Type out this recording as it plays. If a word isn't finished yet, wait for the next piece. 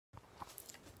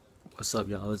What's up,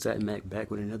 y'all? It's at Mac back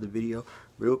with another video.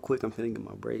 Real quick, I'm finna get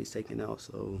my braids taken out,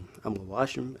 so I'm gonna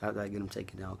wash them after I get them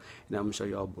taken out, and I'm gonna show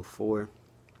y'all before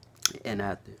and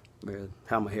after,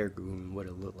 how my hair grew and what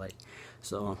it looked like.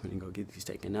 So I'm finna go get these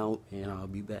taken out, and I'll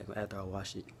be back after I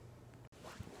wash it.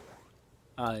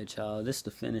 Alright, y'all, this is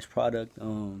the finished product.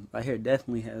 My hair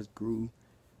definitely has grew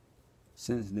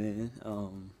since then.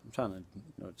 I'm trying to,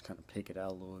 just kind of pick it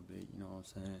out a little bit, you know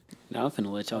what I'm saying? Now I'm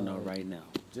finna let y'all know right now.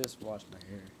 Just wash my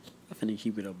hair. I'm finna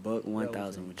keep it a buck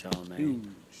 1,000 with y'all,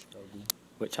 man.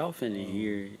 What y'all finna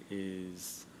hear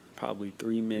is probably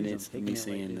 3 minutes of me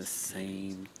saying the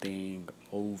same thing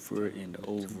over and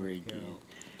over again.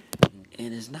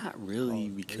 And it's not really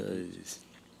because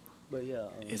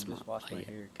it's my like,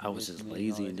 I was just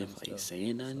lazy and didn't like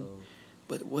saying nothing.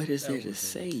 But what is there to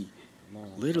say?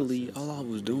 Literally, all I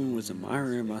was doing was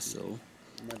admiring myself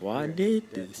while I did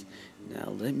this. Now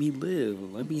let me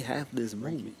live. Let me have this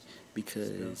moment.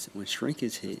 Because when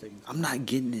shrinkage hit, I'm not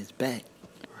getting this back.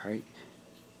 Right?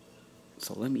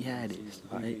 So let me have this.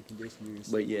 Alright?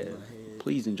 But yeah,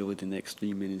 please enjoy the next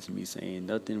 3 minutes of me saying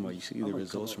nothing while you see the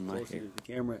results from my hair. The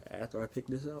camera after I pick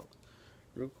this out,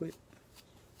 real quick.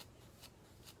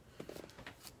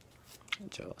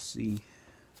 Let y'all see.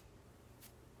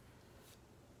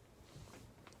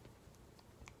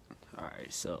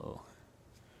 Alright, so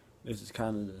this is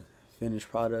kind of the finished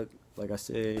product. Like I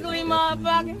said,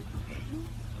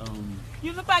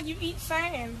 you look like you eat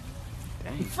sand.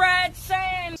 Dang. Fried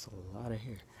sand. That's a lot of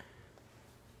hair.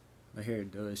 My hair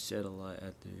does shed a lot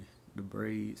after the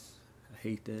braids. I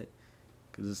hate that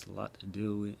because it's a lot to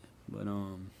deal with. But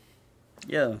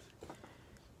yeah,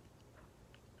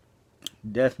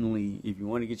 definitely if you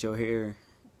want to get your hair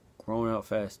grown out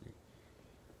faster,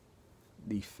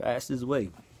 the fastest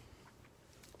way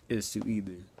is to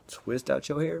either twist out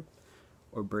your hair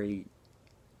or braid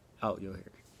out your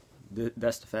hair.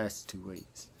 That's the fastest 2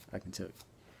 ways, I can tell you.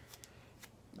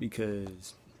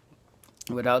 Because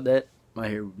without that, my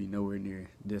hair would be nowhere near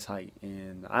this height.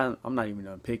 And I'm not even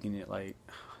done picking it. Like,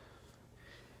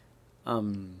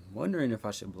 I'm wondering if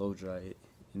I should blow dry it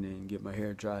and then get my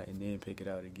hair dry and then pick it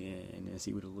out again and then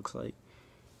see what it looks like.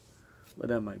 But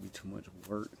that might be too much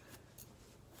work.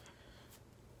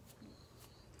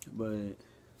 But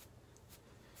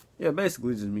yeah,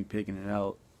 basically just me picking it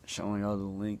out, showing y'all the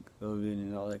link of it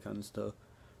and all that kind of stuff.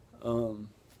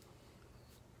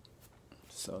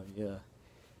 So yeah.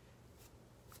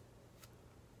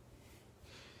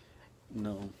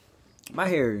 No, my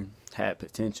hair had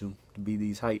potential to be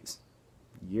these heights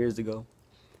years ago,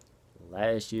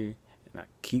 last year, and I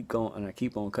keep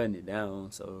on cutting it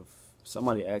down. So if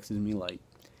somebody asks me like,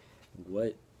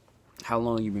 how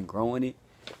long you been growing it?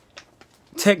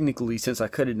 Technically, since I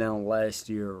cut it down last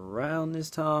year around this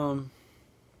time,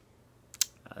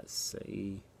 I'd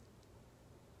say,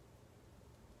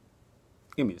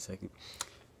 give me a second.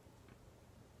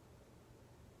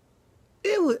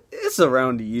 It's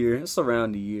around a year. It's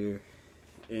around a year.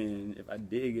 And if I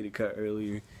did get it cut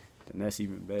earlier, then that's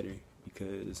even better,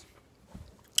 because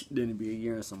then it'd be a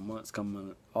year and some months coming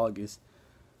in August.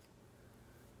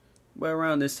 But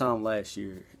around this time last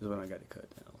year is when I got it cut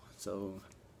down. So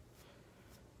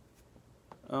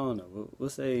I don't know. We'll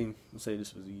say this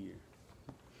was a year.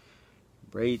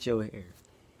 Braid your hair.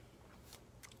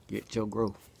 Get your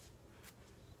growth.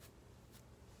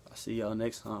 I'll see y'all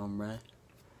next time, right?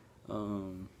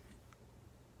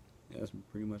 That's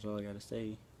pretty much all I gotta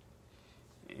say.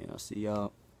 And I'll see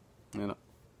y'all.